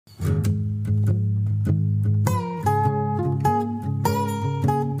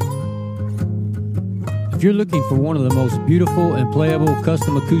If you're looking for one of the most beautiful and playable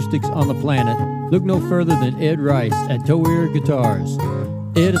custom acoustics on the planet, look no further than Ed Rice at Toe-Ear Guitars.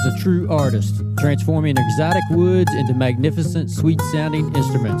 Ed is a true artist, transforming exotic woods into magnificent, sweet-sounding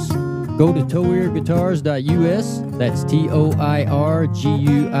instruments. Go to toearguitars.us, that's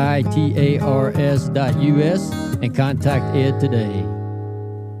TOIRGUITARS.us, and contact Ed today.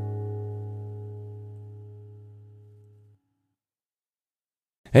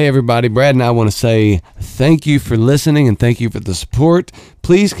 Hey everybody, Brad and I want to say thank you for listening and thank you for the support.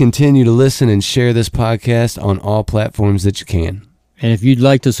 Please continue to listen and share this podcast on all platforms that you can. And if you'd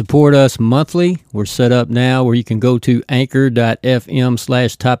like to support us monthly, we're set up now where you can go to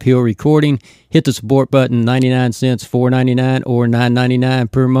anchor.fm/Top Hill Recording, hit the support button, 99 cents, $4.99, or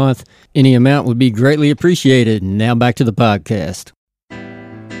 $9.99 per month. Any amount would be greatly appreciated. Now back to the podcast.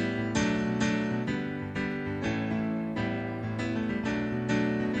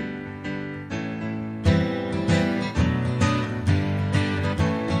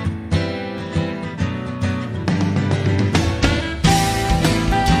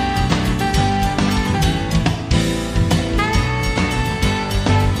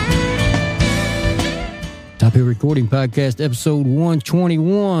 Top Hill Recording Podcast, episode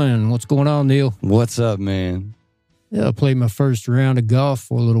 121. What's going on, Neil? What's up, man? Yeah, I played my first round of golf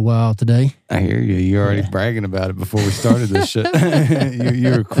for a little while today. I hear you. You're already bragging about it before we started this shit. you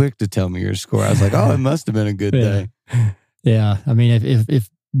were quick to tell me your score. I was like, oh, it must have been a good day. Yeah, I mean,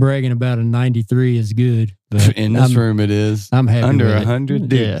 if bragging about a 93 is good. In this room it is. I'm happy under with 100,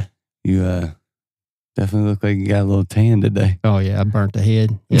 dude. Yeah. You definitely look like you got a little tan today. Oh, yeah, I burnt the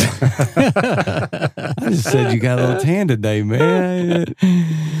head. Yeah. I just said you got a little tan today, man.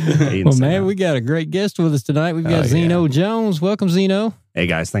 Well, man, we got a great guest with us tonight. We've got Zeno Jones. Welcome, Zeno. Hey,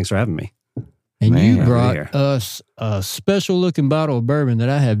 guys. Thanks for having me. And you brought us a special-looking bottle of bourbon that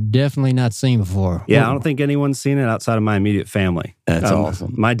I have definitely not seen before. Yeah, I don't think anyone's seen it outside of my immediate family. That's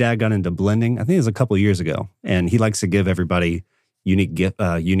awesome. My dad got into blending, I think it was a couple of years ago, and he likes to give everybody unique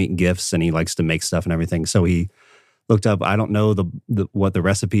gifts, and he likes to make stuff and everything. So he looked up, I don't know what the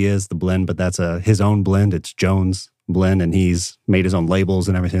recipe is, the blend, but that's his own blend. It's Jones blend, and he's made his own labels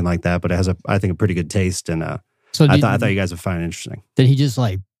and everything like that, but it has, I think, a pretty good taste, and I thought you guys would find it interesting. Did he just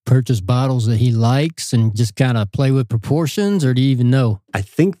purchase bottles that he likes and just kind of play with proportions, or do you even know? I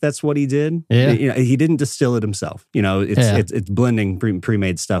think that's what he did. Yeah. He didn't distill it himself. It's blending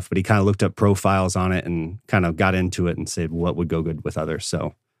pre-made stuff, but he kind of looked up profiles on it and kind of got into it and said what would go good with others.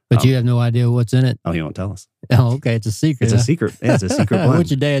 So, but you have no idea what's in it? Oh, he won't tell us. Oh, okay. It's a secret. It's a secret. Yeah, it's a secret blend. What's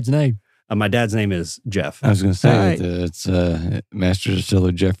your dad's name? My dad's name is Jeff. I was going to say, it's Master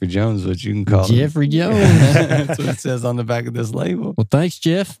Distiller Jeffrey Jones, what you can call Jeffrey Jones. That's what it says on the back of this label. Well, thanks,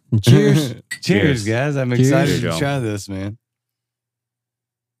 Jeff. And cheers. Cheers, guys. I'm excited to try this, man.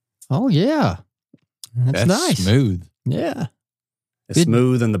 Oh, yeah. That's nice. Smooth. Yeah. It's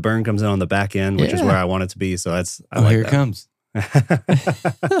smooth, and the burn comes in on the back end, which is where I want it to be. So here it comes.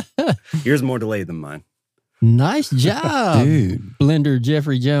 Yours more delayed than mine. Nice job, dude. Blender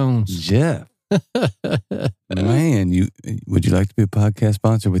Jeffrey Jones. Jeff. Man, would you like to be a podcast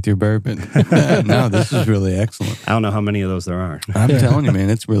sponsor with your bourbon? No, this is really excellent. I don't know how many of those there are. I'm telling you, man,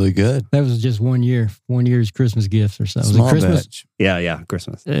 it's really good. That was just 1 year's Christmas gifts or something. Small was it Christmas? batch. Yeah,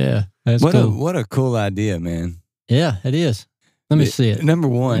 Christmas. Yeah, that's cool. What a cool idea, man. Yeah, it is. Let me see it. Number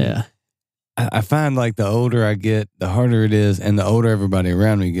one, I find the older I get, the harder it is, and the older everybody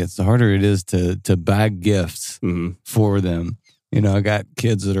around me gets, the harder it is to buy gifts for them. I got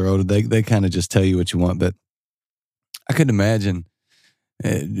kids that are older. They kind of just tell you what you want, but I could imagine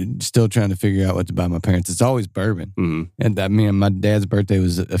still trying to figure out what to buy my parents. It's always bourbon. And my dad's birthday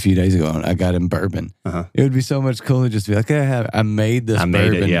was a few days ago, and I got him bourbon. It would be so much cooler just to be like, I made this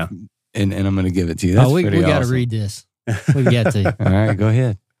bourbon, and I'm going to give it to you. That's we awesome. got to read this. We got to. All right, go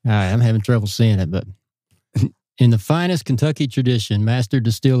ahead. All right, I'm having trouble seeing it, but in the finest Kentucky tradition, Master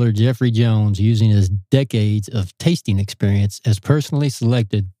Distiller Jeffrey Jones, using his decades of tasting experience, has personally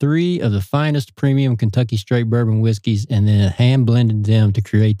selected 3 of the finest premium Kentucky straight bourbon whiskeys and then hand-blended them to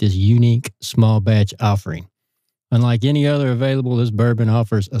create this unique small batch offering. Unlike any other available, this bourbon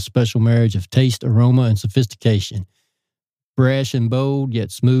offers a special marriage of taste, aroma, and sophistication. Brash and bold,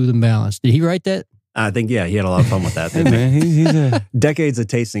 yet smooth and balanced. Did he write that? I think, he had a lot of fun with that. Hey, man, he's decades of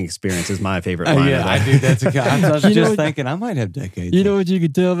tasting experience is my favorite line. I do. That's I was just thinking I might have decades. You know what you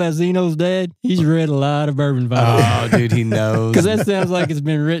can tell about Zeno's dad? He's read a lot of bourbon bottles. Oh, dude, he knows. Because that sounds like it's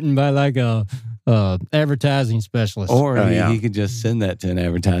been written by a advertising specialist. Or he could just send that to an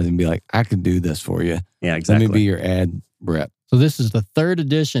advertising and be like, I could do this for you. Yeah, exactly. Let me be your ad rep. So this is the third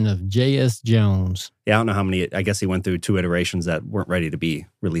edition of J.S. Jones. Yeah, I don't know how many. I guess he went through 2 iterations that weren't ready to be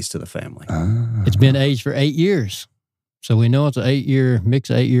released to the family. It's been aged for 8 years. So we know it's an 8-year, mix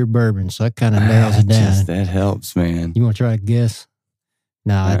of 8-year bourbon. So that kind of narrows it down. That helps, man. You want to try to guess?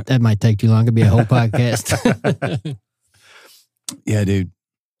 No, that might take too long. It'd be a whole podcast. Yeah, dude.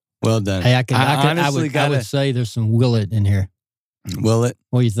 Well done. Hey, I would say there's some Willet in here. Willet?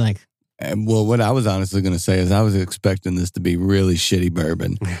 What do you think? Well, what I was honestly going to say is I was expecting this to be really shitty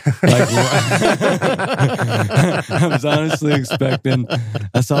bourbon. I was honestly expecting.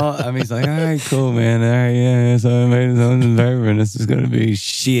 He's like, all right, cool, man. All right, yeah. So I made his own bourbon. This is going to be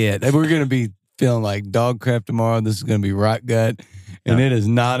shit. We're going to be feeling like dog crap tomorrow. This is going to be rot gut. And it is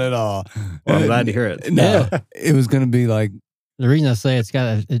not at all. Well, I'm glad to hear it. No, it was going to be like. The reason I say it's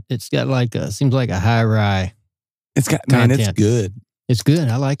got like seems like a high rye. It's got, content. man, it's good. It's good.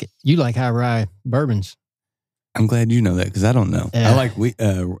 I like it. You like high rye bourbons. I'm glad you know that because I don't know. Yeah.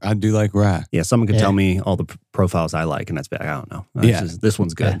 I do like rye. Yeah, someone can tell me all the profiles I like, and that's bad. I don't know. This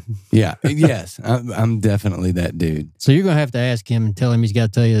one's good. Yeah. Yes, I'm definitely that dude. So you're gonna have to ask him and tell him he's got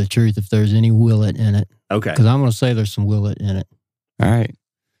to tell you the truth if there's any Willet in it. Okay. Because I'm gonna say there's some Willet in it. All right.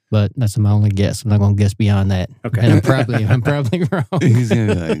 But that's my only guess. I'm not gonna guess beyond that. Okay. And I'm probably wrong. He's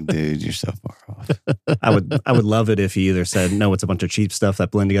gonna be like, dude, you're so far off. I would love it if he either said, no, it's a bunch of cheap stuff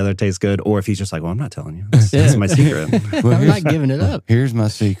that blend together tastes good, or if he's just like, well, I'm not telling you. That's my secret. Well, I'm not giving it up. Here's my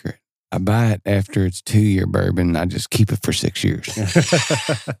secret. I buy it after it's 2-year bourbon. And I just keep it for 6 years.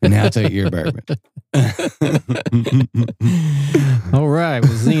 And now it's 8-year bourbon. All right.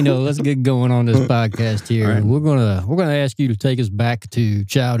 Well, Zeno, let's get going on this podcast here. Right. We're gonna ask you to take us back to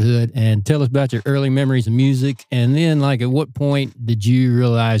childhood and tell us about your early memories of music. And then, like, at what point did you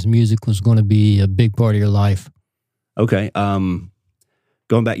realize music was going to be a big part of your life? Okay. Going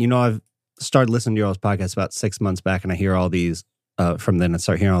back, I've started listening to your podcasts about 6 months back, and I hear all these. From then I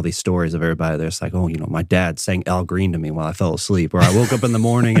start hearing all these stories of everybody that's like, oh, my dad sang Al Green to me while I fell asleep, or I woke up in the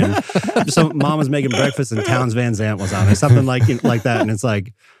morning and so mom was making breakfast and Townes Van Zandt was on, or something like that. And it's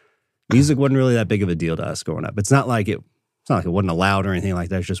like, music wasn't really that big of a deal to us growing up. It's not like it wasn't allowed or anything like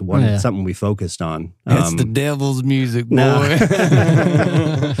that. It's just something we focused on. It's the devil's music, boy.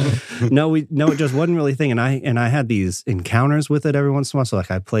 No, it just wasn't really a thing. And I had these encounters with it every once in a while. So like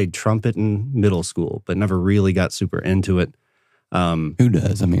I played trumpet in middle school, but never really got super into it. Who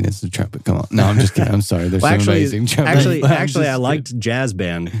does? I mean, it's the trumpet. Come on. No, I'm just kidding. I'm sorry. There's some amazing trumpet. Actually, I liked jazz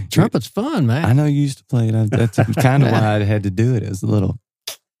band. Trumpet's fun, man. I know you used to play it. That's kind of why I had to do it. It was a little.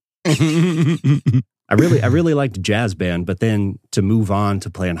 I really liked jazz band, but then to move on to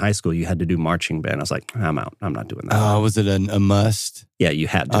play in high school, you had to do marching band. I was like, I'm out. I'm not doing that. Oh, was it a must? Yeah, you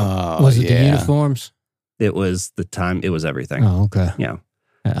had to. Was it the uniforms? It was the time. It was everything. Oh, okay. Yeah.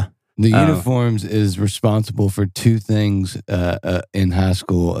 The uniforms is responsible for 2 things in high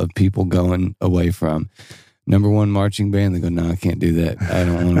school of people going away from. Number 1, marching band. They go, no, I can't do that. I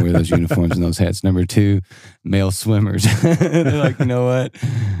don't want to wear those uniforms and those hats. Number 2, male swimmers. They're like, you know what?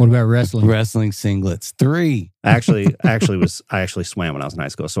 What about wrestling? Wrestling singlets. 3. I actually swam when I was in high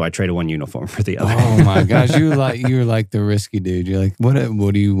school, so I traded one uniform for the other. Oh my gosh, you were like the risky dude. You're like, what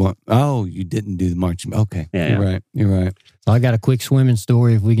do you want? Oh, you didn't do the marching. Okay, yeah. You're right. So I got a quick swimming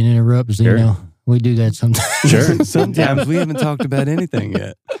story. If we can interrupt, Zeno. Sure. We do that sometimes. Sure. Sometimes we haven't talked about anything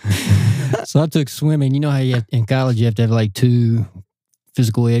yet. So I took swimming. You know how in college you have to have like 2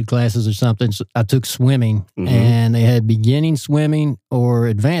 physical ed classes or something. So I took swimming, and they had beginning swimming or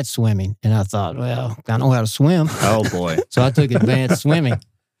advanced swimming. And I thought, well, I know how to swim. Oh boy! So I took advanced swimming.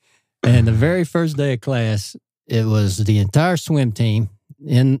 And the very first day of class, it was the entire swim team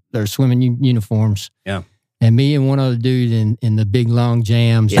in their swimming uniforms. Yeah. And me and one other dude in the big long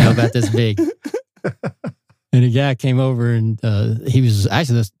jams, about this big. And a guy came over and he was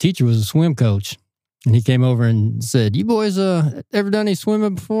actually, the teacher was a swim coach. And he came over and said, you boys ever done any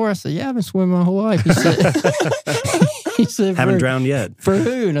swimming before? I said, yeah, I've been swimming my whole life. He said, haven't drowned yet. For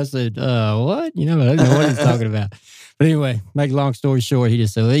who? And I said, what? I didn't know what he's talking about. But anyway, make a long story short, he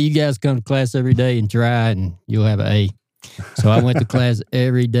just said, well, you guys come to class every day and try and you'll have an A. So I went to class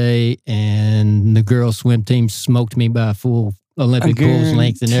every day, and the girls' swim team smoked me by a full Olympic pools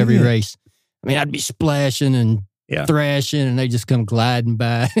length in every race. I mean, I'd be splashing and thrashing, and they just come gliding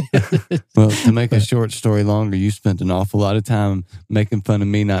by. Well, to make a short story longer, you spent an awful lot of time making fun of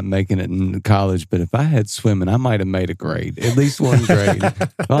me not making it in college. But if I had swimming, I might have made a grade, at least 1 grade.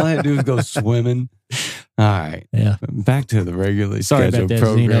 All I had to do was go swimming. All right. Yeah. Back to the regularly Sorry scheduled about that,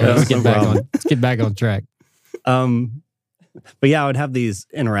 program. Zeno. Let's get back on track. But yeah, I would have these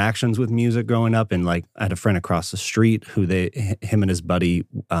interactions with music growing up, and like I had a friend across the street who him and his buddy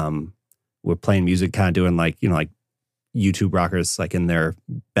were playing music, kind of doing like YouTube rockers like in their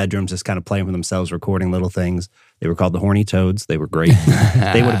bedrooms just kind of playing for themselves, recording little things. They were called the Horny Toads. They were great.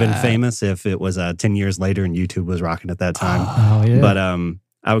 They would have been famous if it was 10 years later and YouTube was rocking at that time. Oh, yeah. But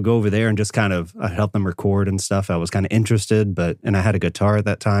I would go over there and just kind of help them record and stuff. I was kind of interested, and I had a guitar at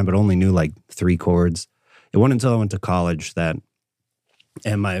that time, but only knew like 3 chords. It wasn't until I went to college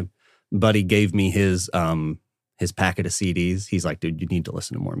and my buddy gave me his packet of CDs. He's like, dude, you need to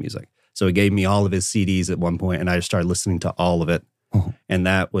listen to more music. So he gave me all of his CDs at one point, and I just started listening to all of it. Oh. And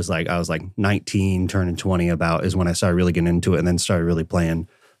that was like, I was like 19, turning 20 is when I started really getting into it, and then started really playing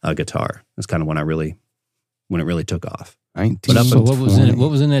guitar. That's kind of when it really took off. 19. So what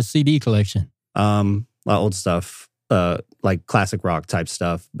was in that CD collection? A lot of old stuff, like classic rock type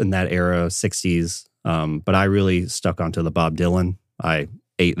stuff in that era, 60s. But I really stuck onto the Bob Dylan. I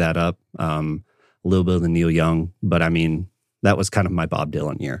ate that up. A little bit of the Neil Young, but I mean, that was kind of my Bob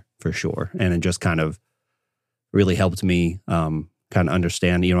Dylan year for sure. And it just kind of really helped me kind of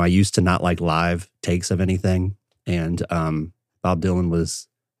understand. I used to not like live takes of anything. And Bob Dylan was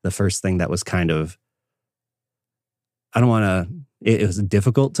the first thing that was kind of, it was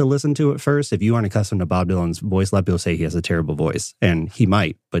difficult to listen to at first. If you aren't accustomed to Bob Dylan's voice, a lot of people say he has a terrible voice. And he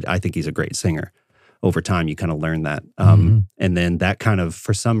might, but I think he's a great singer. Over time, you kind of learn that. And then that kind of,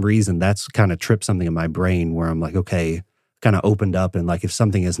 for some reason, that's kind of tripped something in my brain where I'm like, okay, kind of opened up. And like, if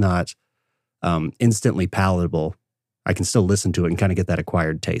something is not instantly palatable, I can still listen to it and kind of get that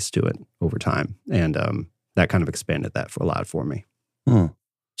acquired taste to it over time. And that kind of expanded that for a lot for me.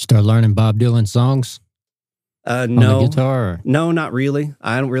 Start learning Bob Dylan songs? No. On the guitar? No, not really.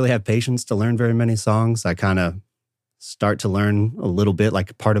 I don't really have patience to learn very many songs. I kind of start to learn a little bit,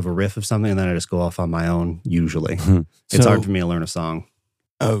 like part of a riff of something, and then I just go off on my own, usually. It's hard for me to learn a song.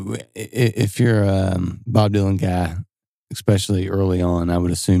 Oh, if you're a Bob Dylan guy, especially early on, I would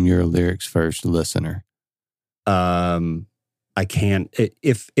assume you're a lyrics first listener. I can't,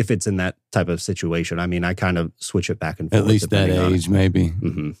 if it's in that type of situation. I mean, I kind of switch it back and forth. At least that age, maybe.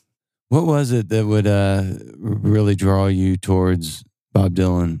 Mm-hmm. What was it that would really draw you towards Bob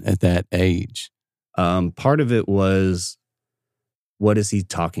Dylan at that age? Part of it was, what is he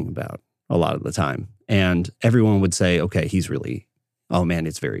talking about a lot of the time? And everyone would say, okay, he's really, oh man,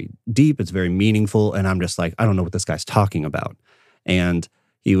 it's very deep, it's very meaningful. And I'm just like, I don't know what this guy's talking about. And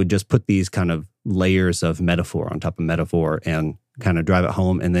he would just put these kind of layers of metaphor on top of metaphor and kind of drive it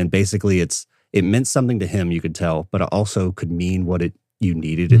home. And then basically it meant something to him, you could tell, but it also could mean what you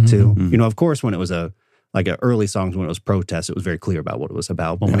needed it to. Mm-hmm. Of course, when it was early songs, when it was protest, it was very clear about what it was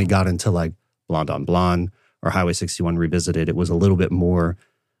about. But when he got into like Blonde on Blonde or Highway 61 Revisited, it was a little bit more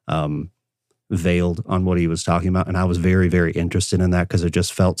veiled on what he was talking about. And I was very, very interested in that because it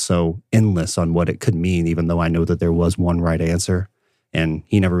just felt so endless on what it could mean, even though I know that there was one right answer. And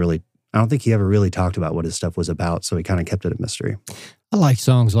I don't think he ever really talked about what his stuff was about. So he kind of kept it a mystery. I like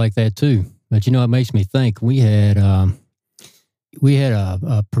songs like that too. But it makes me think we had a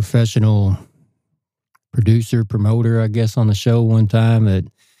professional producer, promoter, I guess, on the show one time that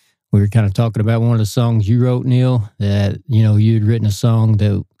we were kind of talking about one of the songs you wrote, Neil, that, you'd written a song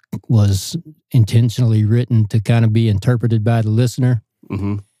that was intentionally written to kind of be interpreted by the listener.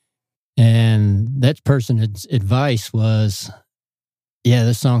 Mm-hmm. And that person's advice was, yeah,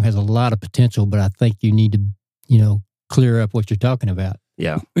 this song has a lot of potential, but I think you need to, clear up what you're talking about.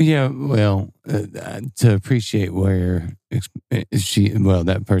 Yeah. Yeah. Well, to appreciate where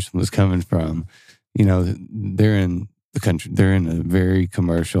that person was coming from, they're in the country. They're in a very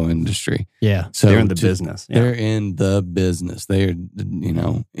commercial industry. Yeah. So they're in the business. Yeah. They're in the business. They're,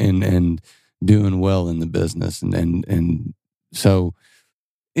 and doing well in the business. And so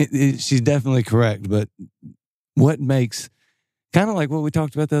she's definitely correct. But what makes, kind of like what we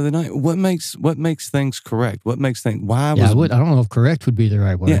talked about the other night, what makes things correct? What makes things, why was... I don't know if correct would be the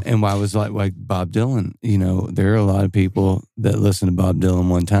right word. Yeah, and why was like Bob Dylan, there are a lot of people that listen to Bob Dylan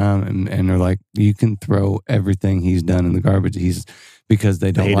one time and they're like, you can throw everything he's done in the garbage. Because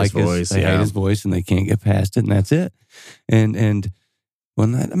they don't like his voice. They hate his voice and they can't get past it, and that's it. And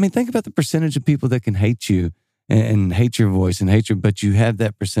think about the percentage of people that can hate you and hate your voice and but you have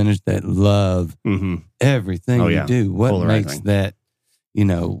that percentage that love everything you do. What Polarizing. Makes that,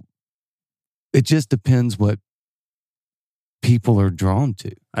 it just depends what people are drawn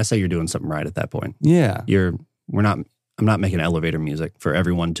to. I say you're doing something right at that point. Yeah. I'm not making elevator music for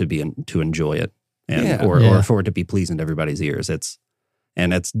everyone to enjoy it or for it to be pleasing to everybody's ears.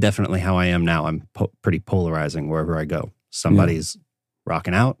 And that's definitely how I am now. I'm pretty polarizing wherever I go. Somebody's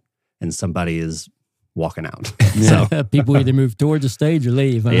rocking out and somebody is walking out. So people either move towards the stage or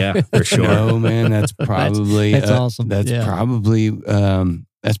leave. Huh? Yeah, for sure. No, man, that's probably that's awesome. That's probably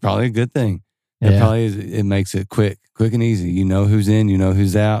a good thing. It probably is, it makes it quick and easy. You know who's in, you know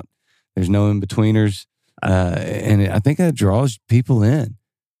who's out. There's no in-betweeners. And I think that draws people in.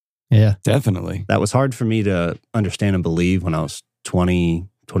 Yeah. Definitely. That was hard for me to understand and believe when I was 20,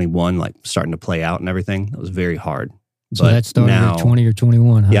 21, like starting to play out and everything. It was very hard. So that started at 20 or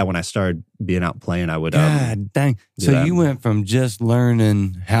 21, huh? Yeah, when I started being out playing, I would... God dang. So you went from just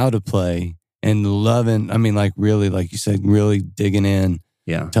learning how to play and loving, I mean, like really, like you said, really digging in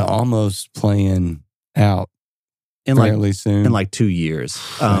to almost playing out fairly soon. In like 2 years.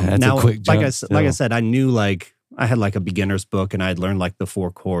 That's now, a quick jump. Like I said, I knew like, I had like a beginner's book and I had learned like the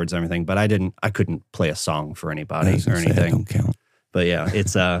 4 chords and everything, but I couldn't play a song for anybody or anything. That don't count. But yeah,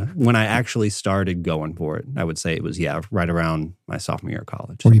 it's when I actually started going for it, I would say it was, right around my sophomore year of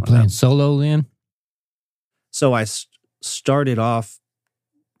college. Were you playing solo then? So I started off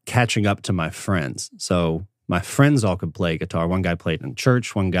catching up to my friends. So my friends all could play guitar. One guy played in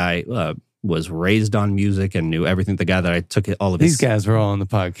church. One guy was raised on music and knew everything. The guy that I took all of his... These guys were all on the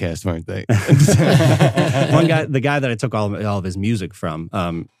podcast, weren't they? The guy that I took all of his music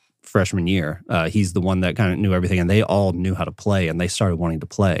from, freshman year, he's the one that kind of knew everything, and they all knew how to play, and they started wanting to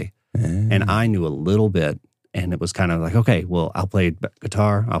play. And I knew a little bit, and it was kind of like, okay, well, I'll play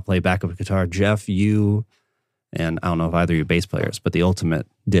guitar, I'll play backup guitar. Jeff, you, and I don't know if either of you bass players, but the ultimate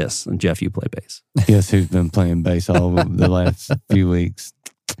diss, and Jeff, you play bass. Guess who's been playing bass all the last few weeks?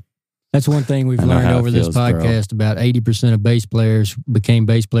 That's one thing we've learned over this podcast. About 80% of bass players became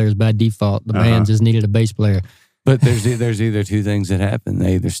bass players by default. The band just needed a bass player. But there's either two things that happen.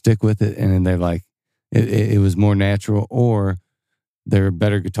 They either stick with it and then they're like, it was more natural, or they're a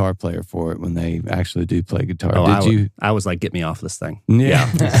better guitar player for it when they actually do play guitar. I was like, get me off this thing. Yeah.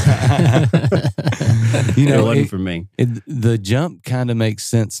 It wasn't for me. The jump kind of makes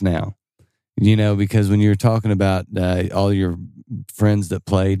sense now, because when you were talking about all your friends that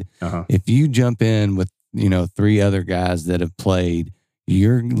played, if you jump in with, 3 other guys that have played,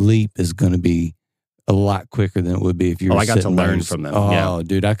 your leap is going to be a lot quicker than it would be if you were I got to learn from them. Oh,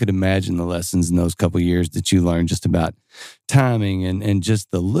 dude, I could imagine the lessons in those couple of years that you learned just about timing and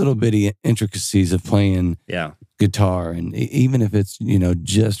just the little bitty intricacies of playing guitar. And even if it's,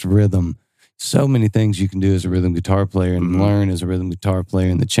 just rhythm, so many things you can do as a rhythm guitar player and learn as a rhythm guitar player,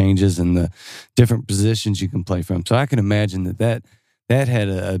 and the changes and the different positions you can play from. So I can imagine that had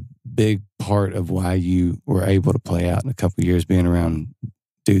a big part of why you were able to play out in a couple of years, being around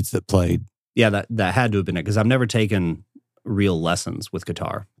dudes that played. Yeah, that had to have been it, because I've never taken real lessons with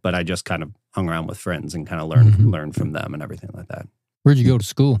guitar, but I just kind of hung around with friends and kind of learned from them and everything like that. Where'd you go to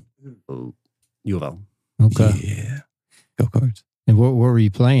school? U of L. Okay. Yeah. Go Cards. And where were you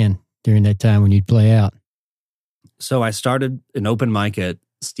playing during that time when you'd play out? So I started an open mic at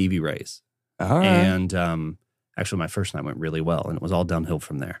Stevie Ray's. All right. And actually my first night went really well, and it was all downhill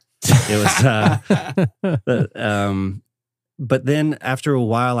from there. It was... But then after a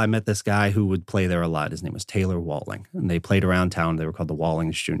while, I met this guy who would play there a lot. His name was Taylor Walling. And they played around town. They were called the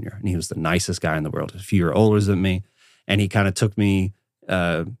Wallings Jr. And he was the nicest guy in the world. A few years older than me. And he kind of took me,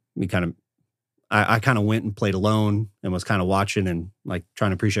 I kind of went and played alone and was kind of watching and like trying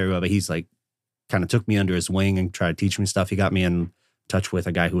to appreciate everybody. But he's like, kind of took me under his wing and tried to teach me stuff. He got me in touch with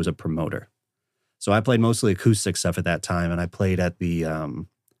a guy who was a promoter. So I played mostly acoustic stuff at that time. And I played at the...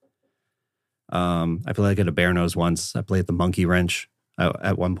 I played at a Bear Nose once. I played at the Monkey Wrench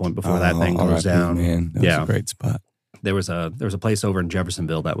at one point before that thing closed down. Man, that was a great spot. There was a place over in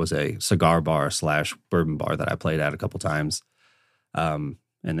Jeffersonville that was a cigar bar / bourbon bar that I played at a couple times. And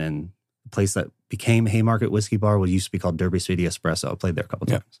then the place that became Haymarket Whiskey Bar used to be called Derby City Espresso. I played there a couple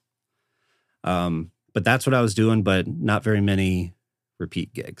times. But that's what I was doing, but not very many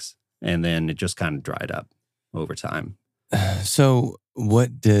repeat gigs. And then it just kind of dried up over time. So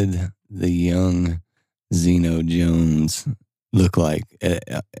what did the young Zeno Jones look like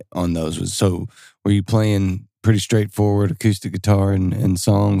on those? So were you playing pretty straightforward acoustic guitar and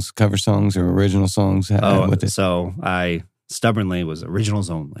songs, cover songs or original songs? So I stubbornly was originals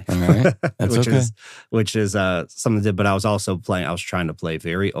only. All right. That's which is something I did, but I was also I was trying to play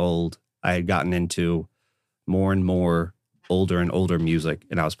very old. I had gotten into more and more older and older music,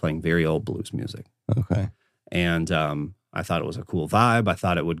 and I was playing very old blues music. Okay. And I thought it was a cool vibe. I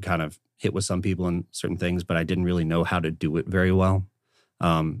thought it would kind of hit with some people in certain things, but I didn't really know how to do it very well.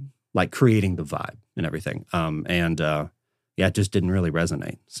 Like creating the vibe and everything. It just didn't really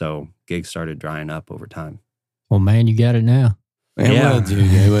resonate. So gigs started drying up over time. Well, man, you got it now. Well,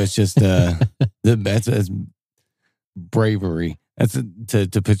 dude, it was just that's bravery. That's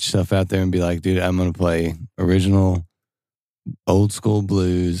to put yourself out there and be like, dude, I'm going to play original, old school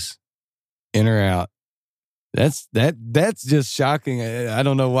blues, in or out, That's just shocking. I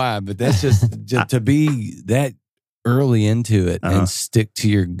don't know why, but that's just to be that early into it and stick to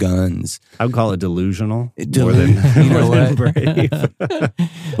your guns. I would call it delusional more than, you know what? brave.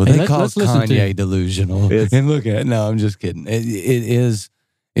 Well, they call Kanye delusional. And look at it. No, I'm just kidding. It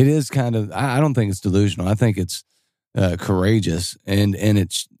is kind of, I don't think it's delusional. I think it's courageous. And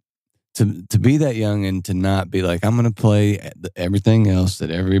it's to be that young and to not be like, I'm going to play everything else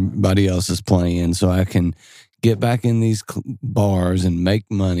that everybody else is playing so I can get back in these bars and make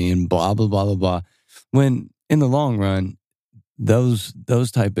money and blah, blah, blah, blah, blah. When in the long run, those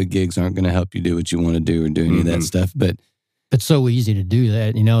type of gigs aren't going to help you do what you want to do or do any of that stuff. But it's so easy to do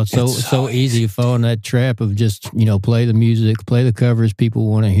that. It's so easy to fall in that trap of just, play the music, play the covers people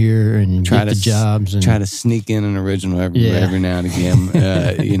want to hear and get the jobs. And try to sneak in an original every now and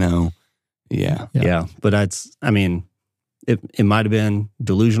again, Yeah. But it might have been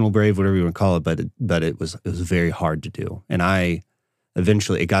delusional, brave, whatever you want to call it, but it was very hard to do. And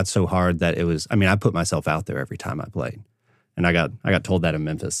eventually it got so hard that I put myself out there every time I played. And I got told that in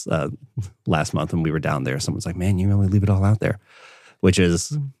Memphis last month when we were down there. Someone's like, "Man, you really leave it all out there," which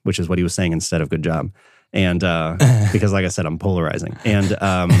is what he was saying instead of "good job." And because, like I said, I'm polarizing. And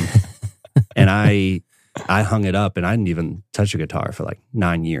and I hung it up, and I didn't even touch a guitar for like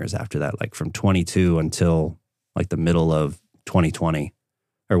 9 years after that, like from 22 until like the middle of 2020,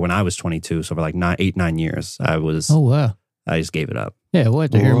 or when I was 22. So for like 9 years, I just gave it up. Yeah, we'll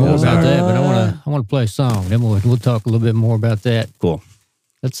have to hear more about that, but I want to play a song. Then we'll talk a little bit more about that. Cool.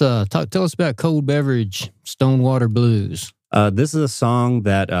 Let's tell us about Cold Beverage, Stonewater Blues. This is a song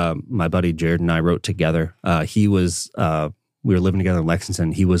that my buddy Jared and I wrote together. We were living together in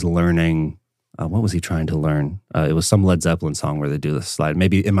Lexington. He was learning, what was he trying to learn? It was some Led Zeppelin song where they do this slide,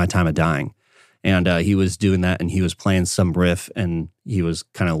 maybe In My Time of Dying. And he was doing that, and he was playing some riff, and he was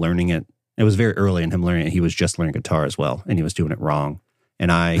kind of learning it. It was very early in him learning it. He was just learning guitar as well, and he was doing it wrong.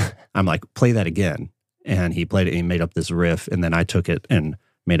 And I'm like, play that again. And he played it, and he made up this riff, and then I took it and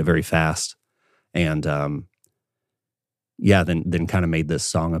made it very fast. And then kind of made this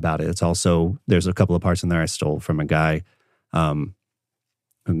song about it. It's also, there's a couple of parts in there I stole from a guy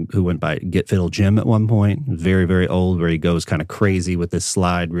who went by Get Fiddle Jim at one point, very, very old, where he goes kind of crazy with this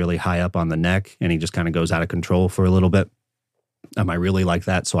slide really high up on the neck, and he just kind of goes out of control for a little bit. I really like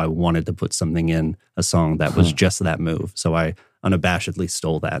that, so I wanted to put something in a song that was just that move. So I unabashedly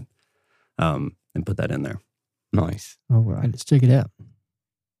stole that and put that in there. Nice. All right, let's check it out.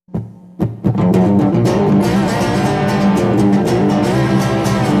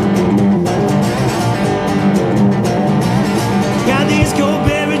 Got these cold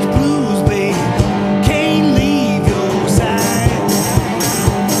beverage blues, babe. Can't leave your side.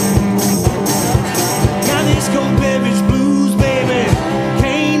 Got these cold beverage blues, baby.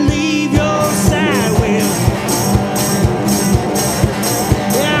 Can't leave your side.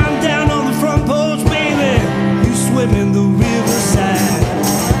 Well, I'm down on the front porch, baby. You swim in the riverside.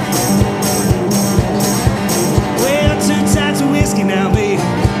 Well, 2 shots of whiskey now, babe.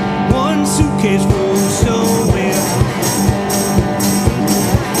 1 suitcase full of snow.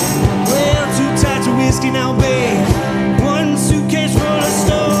 Whiskey now, babe. 1 suitcase full of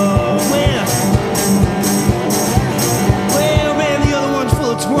stone. Well, man, the other one's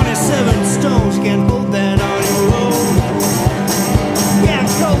full of 27 stones. You can't hold that on your own. Yeah,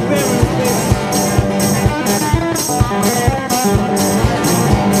 cold beverage, baby.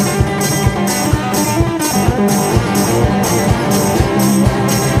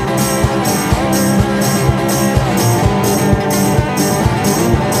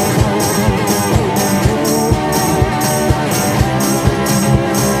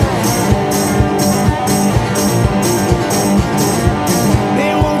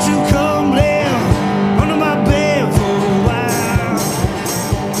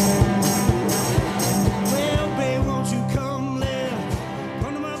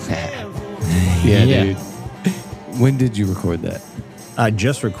 Yeah, dude. When did you record that? I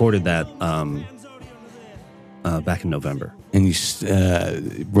just recorded that back in November. And you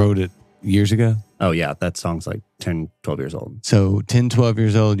wrote it years ago? Oh, yeah. That song's like 10, 12 years old. So 10, 12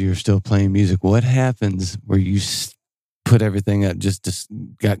 years old, you're still playing music. What happens where you put everything up, just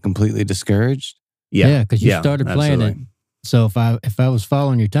got completely discouraged? Yeah, because you started playing absolutely. it. So if I was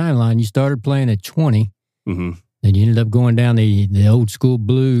following your timeline, you started playing at 20. Mm-hmm. Then you ended up going down the old school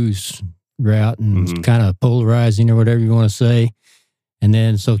blues route and kind of polarizing or whatever you want to say. And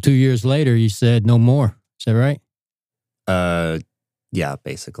then, so 2 years later, you said no more. Is that right? Yeah,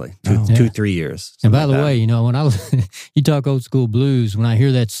 basically. 3 years. And by the way, when you talk old school blues, when I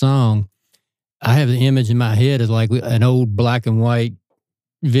hear that song, I have the image in my head of like an old black and white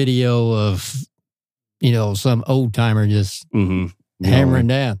video of some old timer just hammering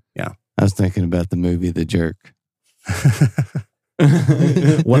down. Yeah. I was thinking about the movie The Jerk.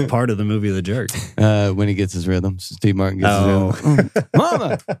 What part of the movie The Jerk? When he gets his rhythm. Steve Martin gets his rhythm.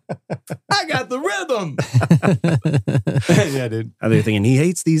 Mama, I got the rhythm. Yeah, dude. Are they thinking he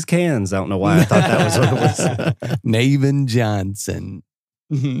hates these cans? I don't know why I thought that was what it was. Navin Johnson.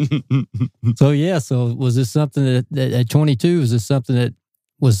 So was this something that at 22, was this something that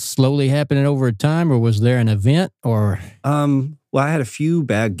was slowly happening over a time, or was there an event, or? Well, I had a few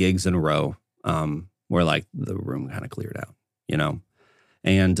bad gigs in a row where like the room kind of cleared out, and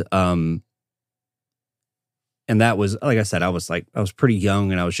that was, like I said, I was pretty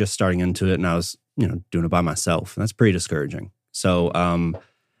young and I was just starting into it, and I was, doing it by myself, and that's pretty discouraging. So, and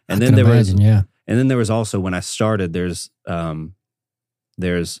then there was also, when I started, there's a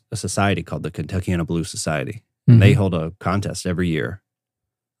society called the Kentuckiana Blues Society. And they hold a contest every year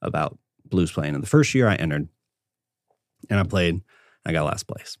about blues playing. And the first year I entered and I played, I got last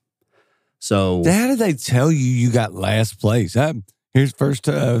place. So how did they tell you got last place? Here's first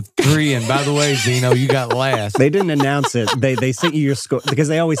 3, and by the way, Zeno, you got last. They didn't announce it. They sent you your score, because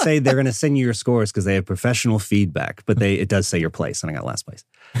they always say they're going to send you your scores because they have professional feedback. But it does say your place, and I got last place.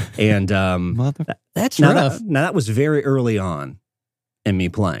 And that's rough. Now that was very early on in me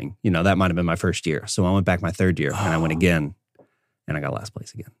playing. That might have been my first year. So I went back my third year, and I went again, and I got last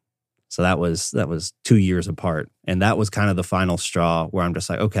place again. So that was 2 years apart, and that was kind of the final straw where I'm just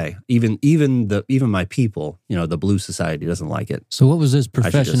like, okay, even my people, the Blues Society doesn't like it. So what was this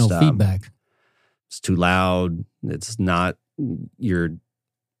professional feedback? It's too loud. It's not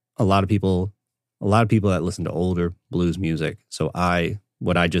a lot of people that listen to older blues music. So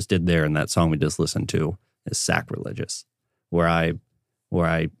what I just did there in that song we just listened to is sacrilegious, where I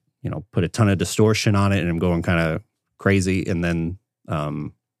put a ton of distortion on it and I'm going kind of crazy, and then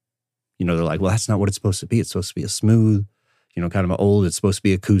they're like, well, that's not what it's supposed to be. It's supposed to be a smooth, kind of old. It's supposed to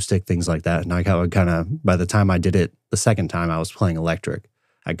be acoustic, things like that. And I kind of, by the time I did it the second time I was playing electric,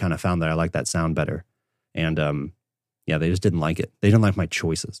 I kind of found that I liked that sound better. And they just didn't like it. They didn't like my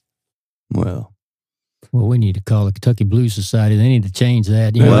choices. Well, we need to call the Kentucky Blues Society. They need to change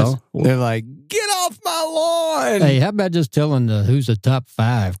that. They're like, get off my lawn. Hey, how about just telling who's the top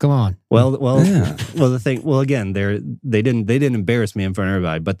 5? Come on. Well, the thing. Well, again, they didn't embarrass me in front of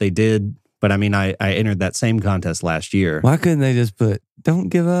everybody, but they did. But I mean, I entered that same contest last year. Why couldn't they just put "Don't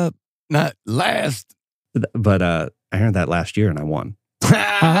give up"? Not last. But I entered that last year and I won. Oh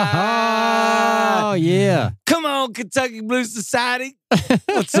yeah! Come on, Kentucky Blues Society.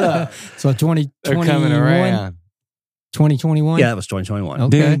 What's up? So 2021. They're coming around. 2021. Yeah, that was 2021.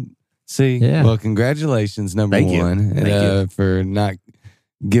 Okay. Dude, see, Yeah. Well, congratulations, number Thank you. one, Thank you. for not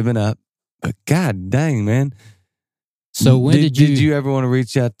giving up. But God dang, man. So when did you ever want to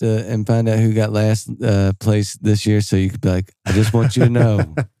reach out and find out who got last place this year, so you could be like, I just want you to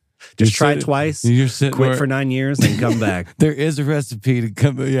know. Just try it twice, quit for 9 years, and come back. There is a recipe to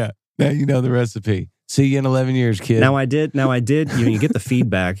come. Yeah, now you know the recipe. See you in 11 years, kid. Now I did. You get the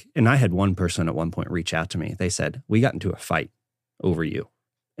feedback, and I had one person at one point reach out to me. They said, we got into a fight over you,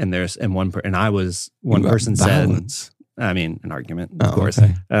 and one person said, I mean, an argument, of course.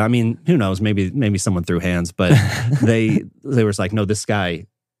 Okay. I mean, who knows? Maybe someone threw hands, but they were like, no, this guy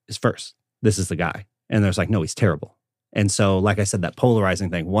is first. This is the guy, and there's like, no, he's terrible. And so, like I said, that polarizing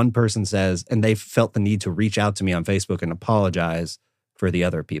thing. One person says, and they felt the need to reach out to me on Facebook and apologize for the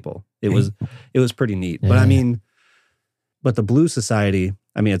other people. It was pretty neat. Yeah. But the Blues Society,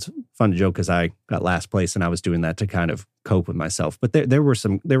 I mean, it's fun to joke because I got last place and I was doing that to kind of cope with myself. But there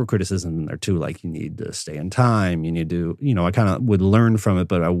were criticism in there too, like you need to stay in time. You need to, I kind of would learn from it,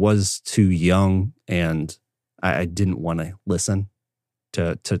 but I was too young and I didn't want to listen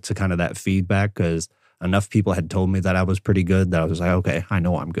to kind of that feedback, because enough people had told me that I was pretty good that I was like, okay, I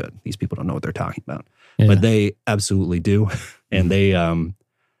know I'm good. These people don't know what they're talking about. Yeah. But they absolutely do. And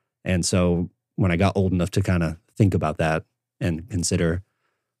and so when I got old enough to kind of think about that and consider,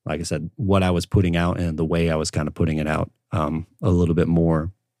 like I said, what I was putting out and the way I was kind of putting it out a little bit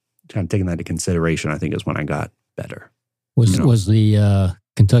more, kind of taking that into consideration, I think is when I got better. Was the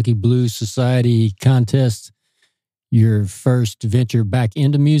Kentucky Blues Society contest your first venture back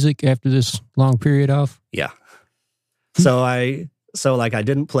into music after this long period off? Yeah. So I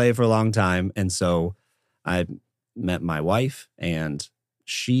didn't play for a long time. And so I met my wife, and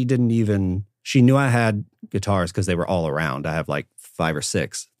she knew I had guitars because they were all around. I have like 5 or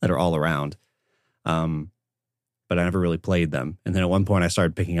 6 that are all around. But I never really played them. And then at one point I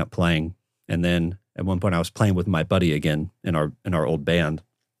started picking up playing. And then at one point I was playing with my buddy again in our old band.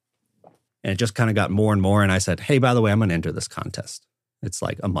 And it just kind of got more and more. And I said, hey, by the way, I'm going to enter this contest. It's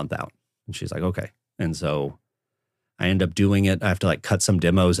like a month out. And she's like, okay. And so I end up doing it. I have to like cut some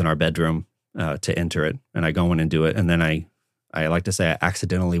demos in our bedroom to enter it. And I go in and do it. And then I like to say I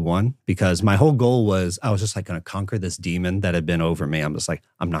accidentally won, because my whole goal was I was just like going to conquer this demon that had been over me. I'm just like,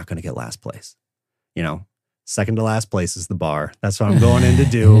 I'm not going to get last place. You know, second to last place is the bar. That's what I'm going in to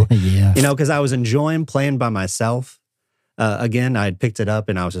do. Yeah. You know, because I was enjoying playing by myself. Again, I had picked it up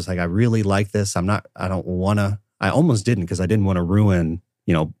and I was just like, I really like this. I almost didn't, because I didn't want to ruin,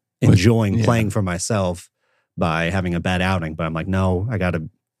 you know, enjoying playing for myself by having a bad outing. But I'm like, no, I got to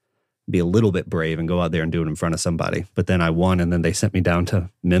be a little bit brave and go out there and do it in front of somebody. But then I won, and then they sent me down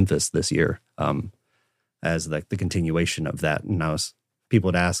to Memphis this year as like the continuation of that. And people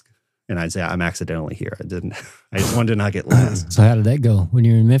would ask, and I'd say, I'm accidentally here. I just wanted to not get last. So how did that go when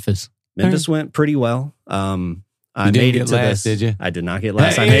you were in Memphis? Memphis went pretty well. I You didn't made get it to last, this. did you? I did not get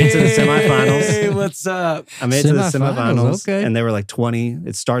last. I made it to the semifinals. Hey, what's up? I made it to the semifinals, okay. and they were like 20.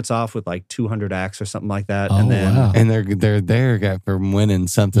 It starts off with like 200 acts or something like that, Oh, and then wow. And they're there from winning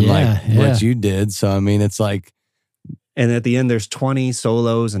something like what you did. So I mean, it's like, and at the end there's 20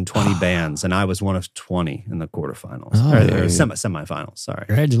 solos and 20 bands, and I was one of 20 in the quarterfinals Oh, or semifinals. Sorry.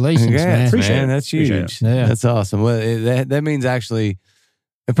 Congratulations, congrats, man. Appreciate man. it. That's Appreciate huge. it. Yeah. That's awesome. Well, that means actually,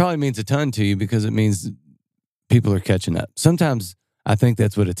 it probably means a ton to you, because it means people are catching up. Sometimes I think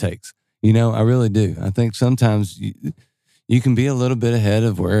that's what it takes. You know, I really do. I think sometimes you can be a little bit ahead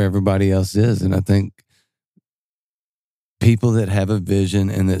of where everybody else is. And I think people that have a vision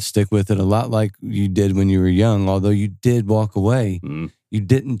and that stick with it, a lot like you did when you were young, although you did walk away, you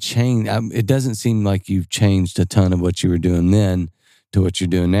didn't change. It doesn't seem like you've changed a ton of what you were doing then to what you're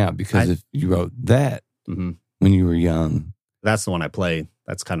doing now, because if you wrote that when you were young. That's the one I play.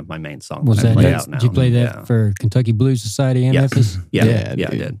 That's kind of my main song. Was I that play out now. did you play that for Kentucky Blues Society and Yes. Memphis? Yeah, I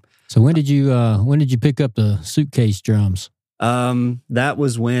did. So when did you pick up the suitcase drums? That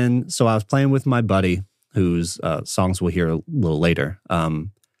was when, so I was playing with my buddy, whose songs we'll hear a little later.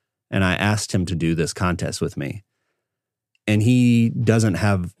 And I asked him to do this contest with me. And he's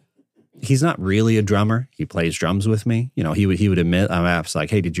not really a drummer. He plays drums with me. You know, he would admit, I was like,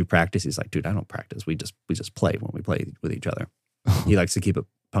 hey, did you practice? He's like, dude, I don't practice. We just play when we play with each other. He likes to keep it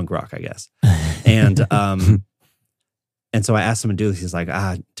punk rock, I guess. And so I asked him to do this. He's like,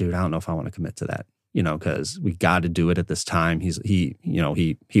 dude, I don't know if I want to commit to that, you know, because we got to do it at this time. He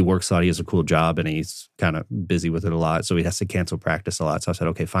works a lot. He has a cool job, and he's kind of busy with it a lot. So he has to cancel practice a lot. So I said,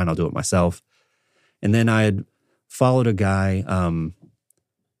 okay, fine, I'll do it myself. And then I had followed a guy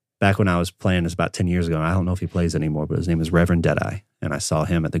back when I was playing, this about 10 years ago. I don't know if he plays anymore, but his name is Reverend Deadeye. And I saw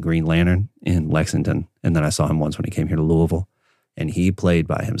him at the Green Lantern in Lexington. And then I saw him once when he came here to Louisville. And he played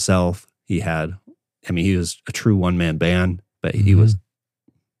by himself. He was a true one-man band, but he was,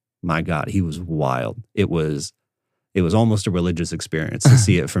 my God, he was wild. It was almost a religious experience to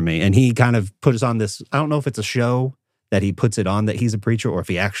see it for me. And he kind of put us on this, I don't know if it's a show that he puts it on that he's a preacher, or if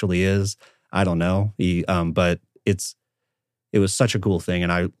he actually is. I don't know. But it was such a cool thing,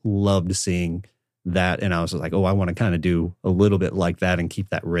 and I loved seeing that. And I was like, oh, I want to kind of do a little bit like that and keep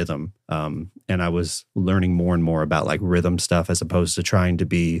that rhythm. And I was learning more and more about like rhythm stuff, as opposed to trying to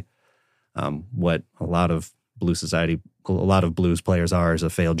be what a lot of blues players are, as a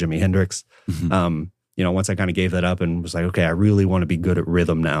failed Jimi Hendrix. You know, once I kind of gave that up and was like, okay, I really want to be good at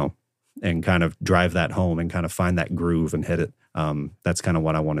rhythm now, and kind of drive that home and kind of find that groove and hit it. That's kind of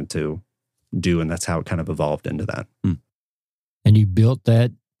what I wanted to do, and that's how it kind of evolved into that. And you built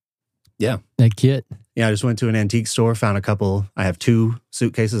that kit? Yeah, I just went to an antique store, found a couple. I have 2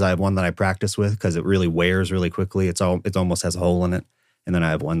 suitcases. I have one that I practice with because it really wears really quickly. It almost has a hole in it. And then I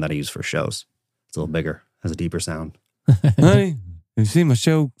have one that I use for shows. It's a little bigger, has a deeper sound. Honey, you see my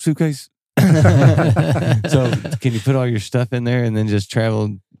show suitcase? So can you put all your stuff in there and then just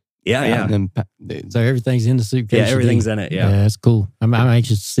travel? Yeah. And then, So everything's in the suitcase? Yeah, everything's in it, yeah. that's cool. I'm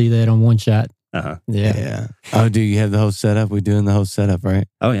anxious to see that on one shot. Uh-huh. Yeah. Oh, do you have the whole setup? We're doing the whole setup, right?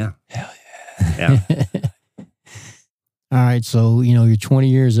 Oh, yeah. Hell Yeah. All right, so, you're 20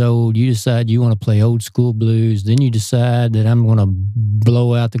 years old. You decide you want to play old school blues. Then you decide that I'm going to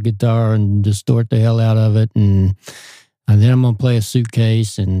blow out the guitar and distort the hell out of it. And then I'm going to play a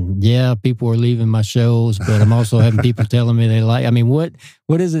suitcase. And, people are leaving my shows, but I'm also having people telling me they like. I mean, what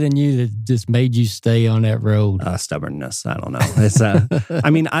is it in you that just made you stay on that road? Stubbornness. I don't know. It's.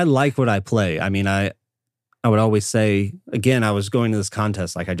 I like what I play. I mean, I would always say, again, I was going to this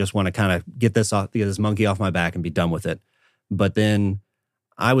contest, like I just want to kind of get this monkey off my back and be done with it. But then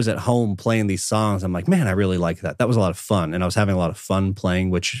I was at home playing these songs. I'm like, man, I really like that. That was a lot of fun. And I was having a lot of fun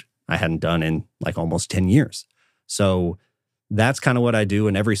playing, which I hadn't done in like almost 10 years. So that's kind of what I do.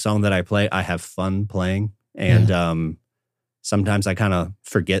 And every song that I play, I have fun playing. And sometimes I kind of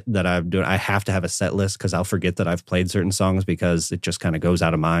forget that I have to have a set list because I'll forget that I've played certain songs because it just kind of goes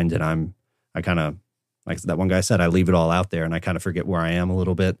out of mind. And I kind of, like that one guy said, I leave it all out there and I kind of forget where I am a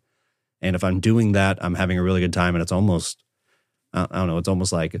little bit. And if I'm doing that, I'm having a really good time. And it's almost, I don't know, it's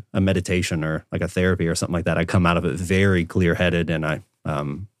almost like a meditation or like a therapy or something like that. I come out of it very clear-headed, and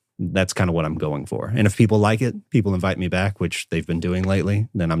that's kind of what I'm going for. And if people like it, people invite me back, which they've been doing lately,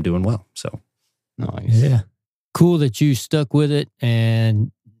 then I'm doing well. So Nice. Yeah. Cool that you stuck with it,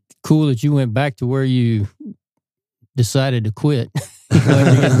 and cool that you went back to where you decided to quit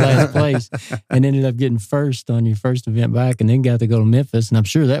after getting last place and ended up getting first on your first event back, and then got to go to Memphis. And I'm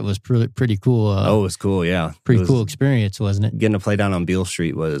sure that was pretty cool. it was cool. Yeah. Pretty cool experience, wasn't it? Getting to play down on Beale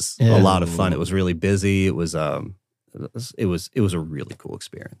Street was a lot of fun. It was really busy. It was a really cool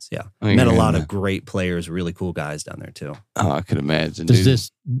experience. Yeah. Met a lot of great players, really cool guys down there too. Oh, I could imagine. Does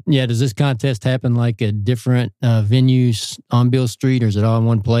this contest happen like at different venues on Beale Street, or is it all in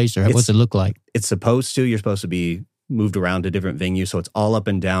one place, or what's it look like? It's supposed to. You're supposed to be moved around to different venues, so it's all up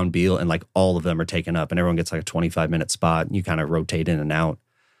and down Beale, and like all of them are taken up, and everyone gets like a 25-minute spot, and you kind of rotate in and out.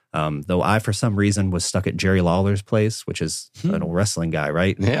 Though I, for some reason, was stuck at Jerry Lawler's place, which is an old wrestling guy,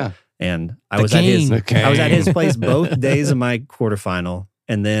 right? Yeah. And I was at his place both days of my quarterfinal,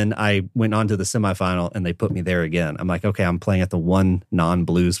 and then I went on to the semifinal, and they put me there again. I'm like, okay, I'm playing at the one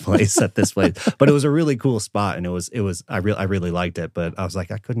non-blues place at this place, but it was a really cool spot, and I really liked it. But I was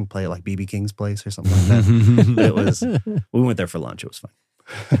like, I couldn't play at like BB King's place or something like that. We went there for lunch. It was fun.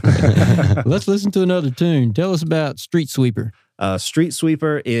 Let's listen to another tune. Tell us about Street Sweeper. Street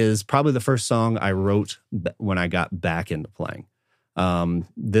Sweeper is probably the first song I wrote when I got back into playing.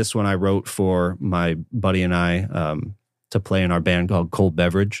 This one I wrote for my buddy and I to play in our band called Cold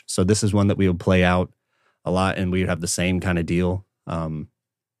Beverage. So this is one that we would play out a lot, and we would have the same kind of deal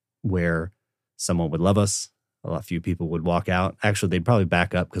where someone would love us, a few people would walk out. Actually, they'd probably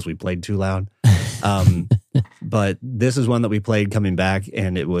back up because we played too loud. But this is one that we played coming back,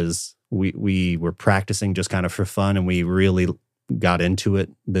 and it was we were practicing just kind of for fun, and we really got into it,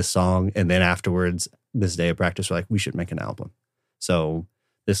 this song. And then afterwards, this day of practice, we're like, we should make an album. So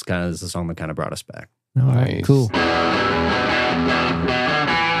this kind of is the song that kind of brought us back. All right, cool.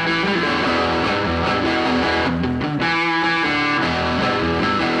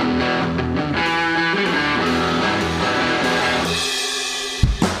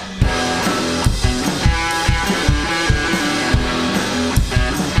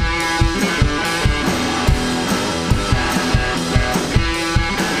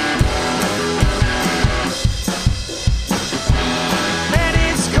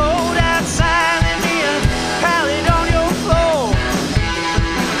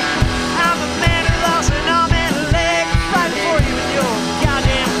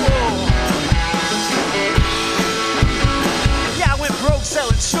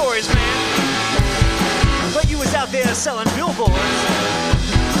 Selling billboards.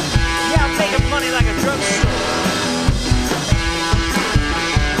 Yeah, I'm making money like a drugstore.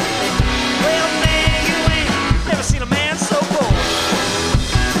 Well, man, you ain't never seen a man so poor.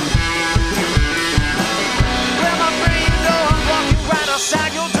 Well, my friend, you know I'm walking right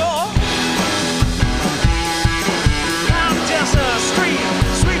outside your door. I'm just a street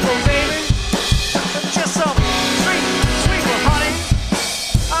sweeper, baby. Just some street sweeper, honey.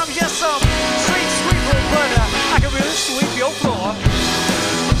 I'm just some street sweeper, but I can really sweep your floor.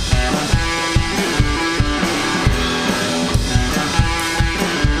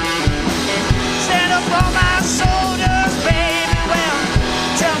 Stand up on my shoulders, baby. Well,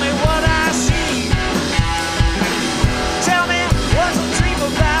 tell me what I see. Tell me what's a dream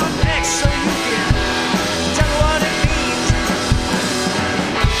about next, so you can tell me what it means.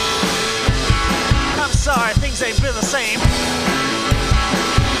 I'm sorry, things ain't been the same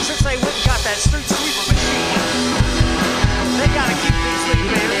since they went and got that street sweeper machine. They gotta keep things sweet,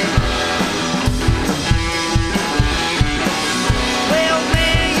 baby. Well,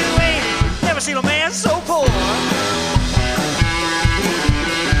 man, you ain't never seen a man so poor.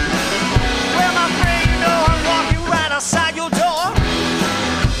 Well, my friend, you know I'm walking right outside your door.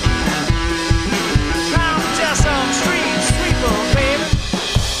 I'm just some street sweeper, baby.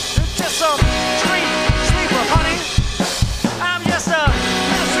 Just some street sweeper, honey. I'm just a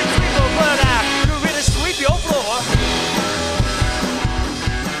little street sweeper, but I could really sweep your floor.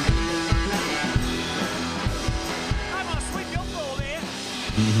 I'm gonna sweep your floor, man.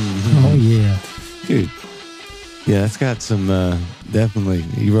 Oh, yeah. Dude. Yeah, it's got some, definitely,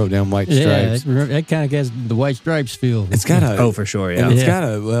 you wrote down White Stripes. Yeah, that kind of has the White Stripes feel. It's got a... Oh, for sure, yeah. And it's got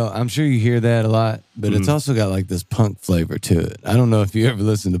a, well, I'm sure you hear that a lot, but it's also got like this punk flavor to it. I don't know if you ever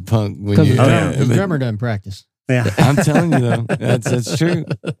listen to punk when Because you... the drummer doesn't practice. Yeah. I'm telling you though, that's true.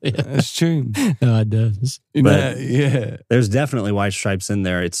 Yeah. That's true. No, it does. But- Yeah. There's definitely White Stripes in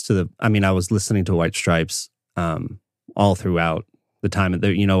there. I was listening to White Stripes all throughout the time.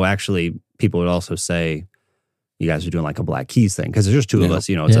 Actually, people would also say, you guys are doing like a Black Keys thing because there's just two of us.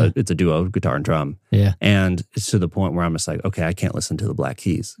 It's a duo, guitar and drum. Yeah. And it's to the point where I'm just like, okay, I can't listen to the Black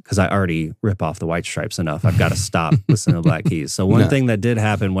Keys because I already rip off the White Stripes enough. I've got to stop listening to the Black Keys. So one thing that did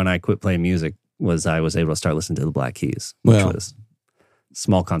happen when I quit playing music was I was able to start listening to the Black Keys, which was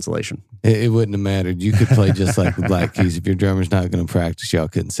small consolation. It wouldn't have mattered. You could play just like the Black Keys. If your drummer's not going to practice, y'all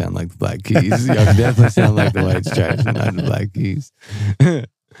couldn't sound like the Black Keys. Y'all could definitely sound like the White Stripes, but not the Black Keys.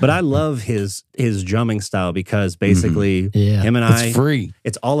 But I love his drumming style because basically him and It's free.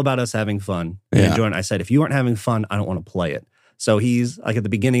 It's all about us having fun and enjoying. I said, if you aren't having fun, I don't want to play it. So he's like at the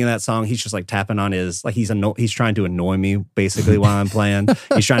beginning of that song, he's just like tapping on his, like he's trying to annoy me basically while I'm playing.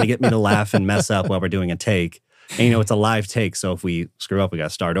 He's trying to get me to laugh and mess up while we're doing a take. And it's a live take, so if we screw up, we got to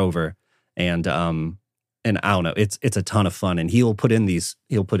start over. And I don't know, it's a ton of fun. And he'll put in these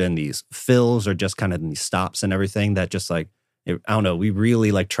fills or just kind of these stops and everything that just like, I don't know, we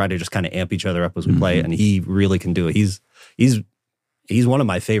really like try to just kind of amp each other up as we play it, and he really can do it. He's one of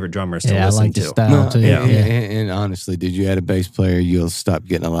my favorite drummers to listen I like to. the style too. And honestly, did you add a bass player, you'll stop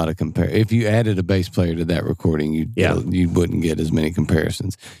getting a lot of If you added a bass player to that recording, you wouldn't get as many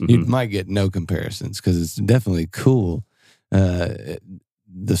comparisons. You might get no comparisons because it's definitely cool. The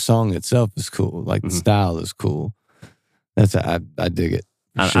song itself is cool. Like the style is cool. I dig it.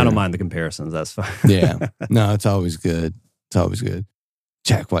 I don't mind the comparisons. That's fine. Yeah. No, it's always good. It's always good.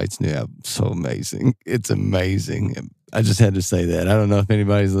 Jack White's new album, so amazing. It's amazing. I just had to say that. I don't know if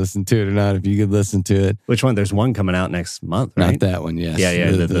anybody's listened to it or not. If you could listen to it. Which one? There's one coming out next month, right? Not that one, yes. Yeah.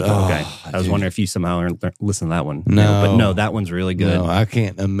 Okay. I was wondering if you somehow listened to that one. No. But no, that one's really good. No, I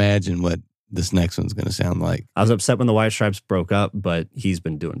can't imagine what this next one's going to sound like. I was upset when the White Stripes broke up, but he's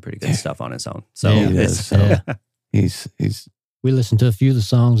been doing pretty good stuff on his own. So he's We listened to a few of the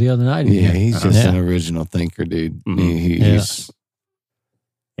songs the other night. Yeah, he's just an original thinker, dude. He's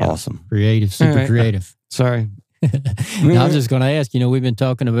awesome. Creative, super creative. Sorry. I was just going to ask, we've been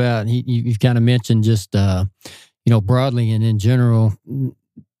talking about, you've kind of mentioned just, broadly and in general,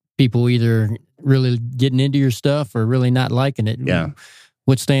 people either really getting into your stuff or really not liking it. Yeah.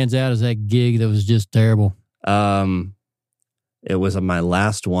 What stands out is that gig that was just terrible. It was my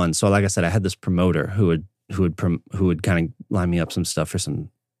last one. So like I said, I had this promoter who would kind of line me up some stuff for some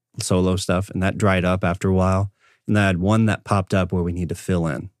solo stuff, and that dried up after a while. And I had one that popped up where we need to fill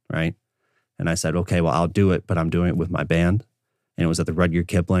in, right? And I said, okay, well, I'll do it, but I'm doing it with my band. And it was at the Rudyard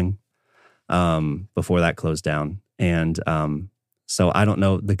Kipling before that closed down. And so I don't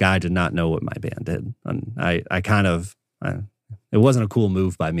know, the guy did not know what my band did. And it wasn't a cool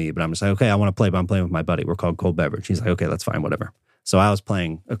move by me, but I'm just like, okay, I want to play, but I'm playing with my buddy. We're called Cold Beverage. He's like, okay, that's fine, whatever. So I was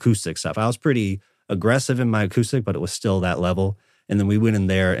playing acoustic stuff. I was pretty aggressive in my acoustic, but it was still that level. And then we went in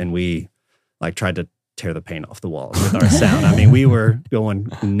there and we like tried to tear the paint off the walls with our sound. I mean, we were going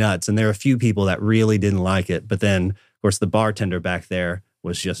nuts, and there were a few people that really didn't like it. But then, of course, the bartender back there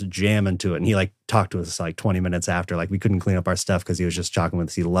was just jamming to it, and he like talked to us like 20 minutes after, like we couldn't clean up our stuff because he was just talking with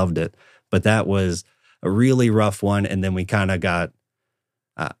us. He loved it, but that was a really rough one. And then we kind of got,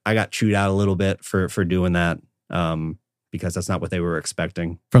 I got chewed out a little bit for doing that because that's not what they were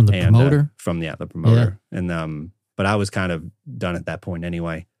expecting from the promoter. From the promoter, and but I was kind of done at that point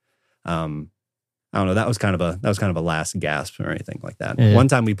anyway. I don't know. That was kind of a last gasp or anything like that. Yeah. One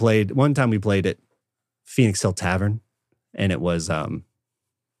time we played at Phoenix Hill Tavern, and it was,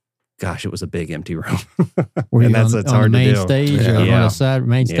 it was a big empty room. And it's hard to do. Stage or on the side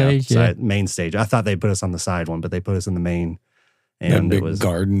main stage? Yeah. Main stage. I thought they put us on the side one, but they put us in the main. And that big it was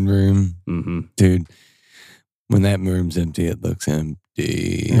garden room, dude. When that room's empty, it looks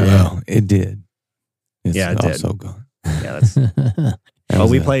empty. Yeah. Well, it did. It's also gone. Yeah, that's. Well,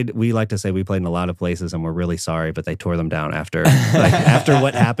 we like to say we played in a lot of places and we're really sorry, but they tore them down after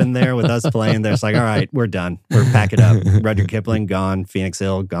what happened there with us playing. They're just like, all right, we're done. We're pack it up. Rudyard Kipling, gone. Phoenix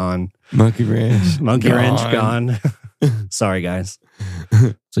Hill, gone. Monkey Ranch, gone. Sorry, guys.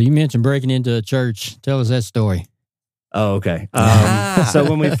 So you mentioned breaking into a church. Tell us that story. Oh, okay. So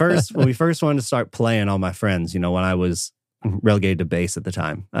when we first wanted to start playing, all my friends, when I was relegated to bass at the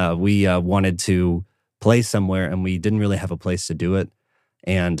time, we wanted to play somewhere and we didn't really have a place to do it.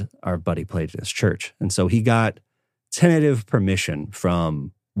 And our buddy played at his church. And so he got tentative permission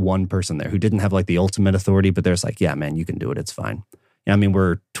from one person there who didn't have like the ultimate authority, but there's like, yeah, man, you can do it. It's fine. I mean,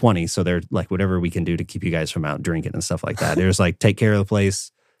 we're 20, so they're like, whatever we can do to keep you guys from out drinking and stuff like that. There's like, take care of the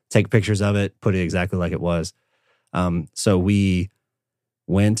place, take pictures of it, put it exactly like it was. So we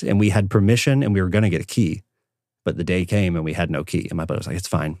went and we had permission and we were going to get a key. But the day came and we had no key. And my buddy was like, it's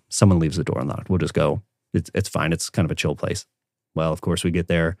fine. Someone leaves the door unlocked. We'll just go. It's fine. It's kind of a chill place. Well, of course, we get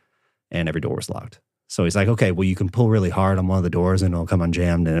there and every door was locked. So he's like, okay, well, you can pull really hard on one of the doors and it'll come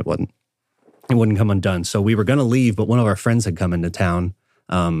unjammed, and it wouldn't come undone. So we were going to leave, but one of our friends had come into town.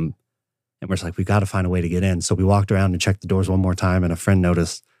 And we're just like, we got to find a way to get in. So we walked around and checked the doors one more time, and a friend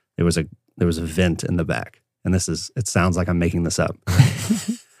noticed there was a vent in the back. And it sounds like I'm making this up.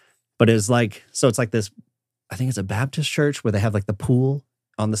 But it's like this, I think it's a Baptist church where they have like the pool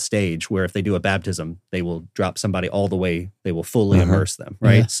on the stage where if they do a baptism, they will drop somebody all the way, they will fully immerse them,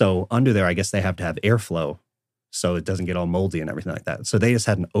 right? Yeah. So under there, I guess they have to have airflow so it doesn't get all moldy and everything like that. So they just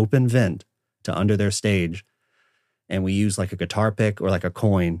had an open vent to under their stage, and we used like a guitar pick or like a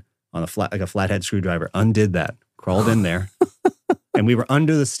coin on like a flathead screwdriver, undid that, crawled in there, and we were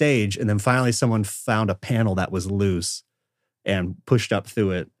under the stage, and then finally someone found a panel that was loose and pushed up through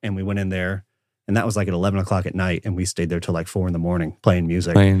it, and we went in there. And that was like at 11 o'clock at night, and we stayed there till like 4 a.m. playing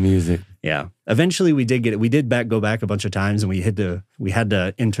music. Yeah. Eventually, we did get it. We did go back a bunch of times, and we had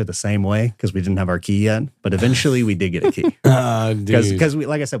to enter the same way because we didn't have our key yet. But eventually, we did get a key. Because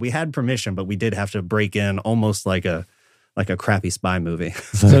like I said, we had permission, but we did have to break in almost like a crappy spy movie.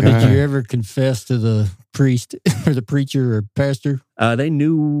 So did you ever confess to the priest or the preacher or pastor? They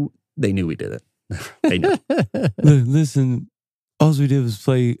knew we did it. They knew. Listen. All we did was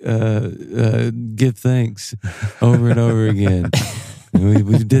play Give Thanks over and over again. And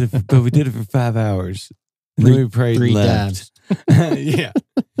we did it for 5 hours. And then we prayed 3 times. Yeah.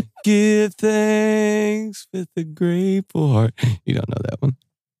 Give thanks with a grateful heart. You don't know that one.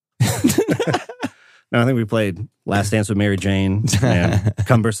 No, I think we played Last Dance with Mary Jane and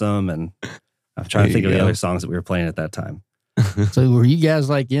Cumbersome, and I'm trying to think of the other songs that we were playing at that time. So were you guys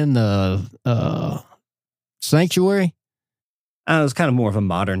like in the sanctuary? It was kind of more of a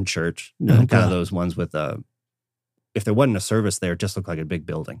modern church, kind of those ones with, if there wasn't a service there, it just looked like a big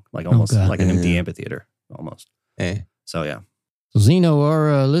building, like almost like an empty amphitheater, almost. So, yeah. So, Zeno,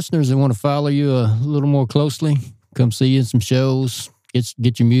 our listeners that want to follow you a little more closely, come see you in some shows,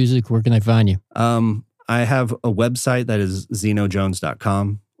 get your music, where can they find you? I have a website that is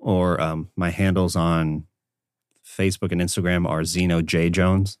zenojones.com, or my handles on Facebook and Instagram are Zeno J.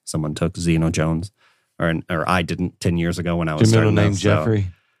 Jones. Someone took Zeno Jones. Or I didn't 10 years ago when I was your middle starting name Jeffrey?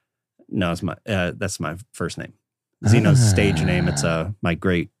 No, it's that's my first name. Zeno's stage name. It's my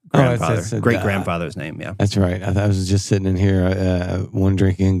great grandfather's name. Yeah, that's right. I was just sitting in here one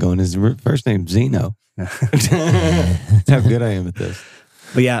drinking and going, his first name Zeno. That's how good I am at this.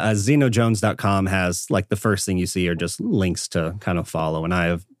 But yeah, zenojones.com has like the first thing you see are just links to kind of follow. And I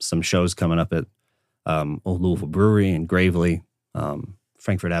have some shows coming up at Old Louisville Brewery and Gravely,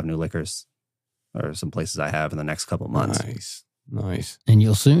 Frankfurt Avenue Liquors. Or some places I have in the next couple of months. Nice. And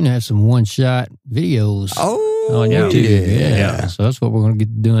you'll soon have some one-shot videos on YouTube. Yeah. So that's what we're going to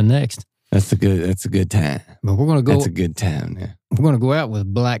get doing next. That's a good time. But we're going to go. That's a good time. Yeah. We're going to go out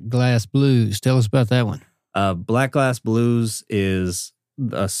with Black Glass Blues. Tell us about that one. Black Glass Blues is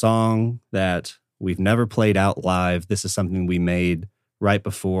a song that we've never played out live. This is something we made right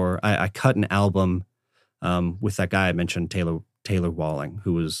before I cut an album with that guy I mentioned, Taylor Walling,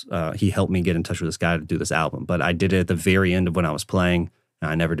 who was, he helped me get in touch with this guy to do this album. But I did it at the very end of when I was playing.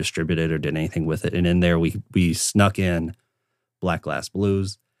 I never distributed or did anything with it. And in there, we snuck in Black Glass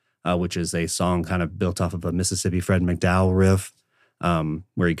Blues, which is a song kind of built off of a Mississippi Fred McDowell riff,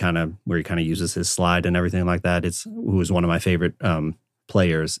 where he kind of uses his slide and everything like that. Who was one of my favorite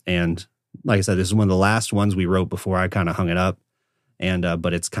players. And like I said, this is one of the last ones we wrote before I kind of hung it up. And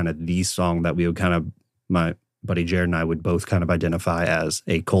but it's kind of the song that we would kind of, my buddy Jared and I would both kind of identify as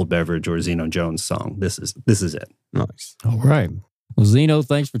a Cold Beverage or Zeno Jones song. This is it. Nice. All right. Well, Zeno,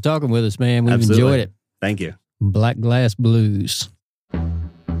 thanks for talking with us, man. We've Absolutely. Enjoyed it. Thank you. Black Glass Blues.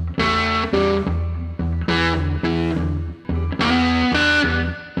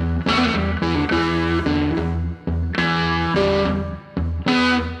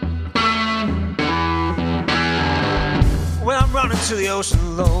 Well, I'm running to the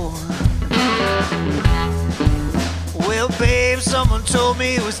ocean low. Well, babe, someone told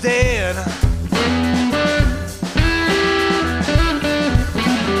me it was dead.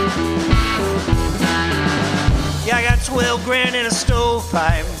 Yeah, I got 12 grand in a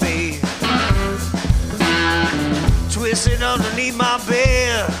stovepipe, babe, twisted underneath my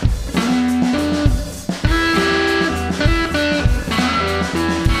bed.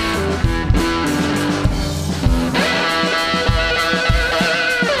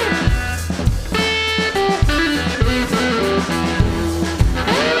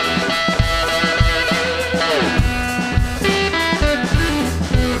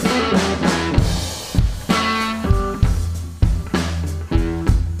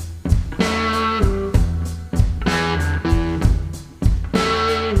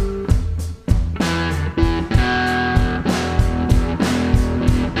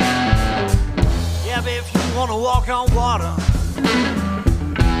 wanna walk on water,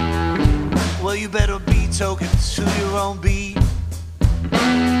 well, you better be token to your own beat.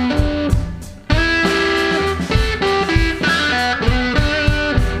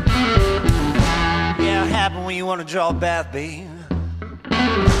 Yeah, it happen when you wanna draw a bath, babe,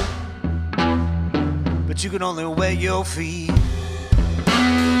 but you can only wet your feet.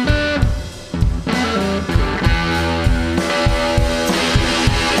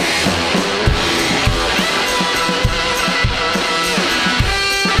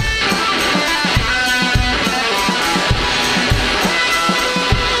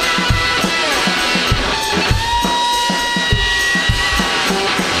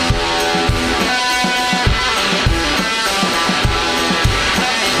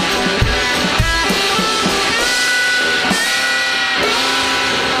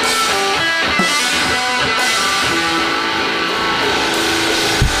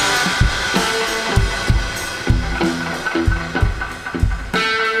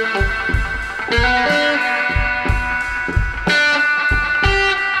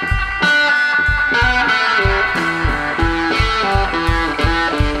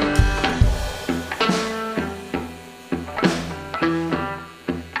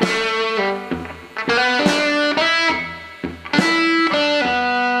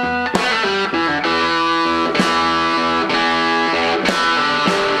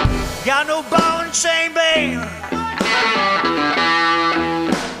 Got no ball and chain, babe.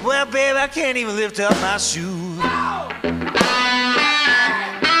 Well, babe, I can't even lift up my shoes.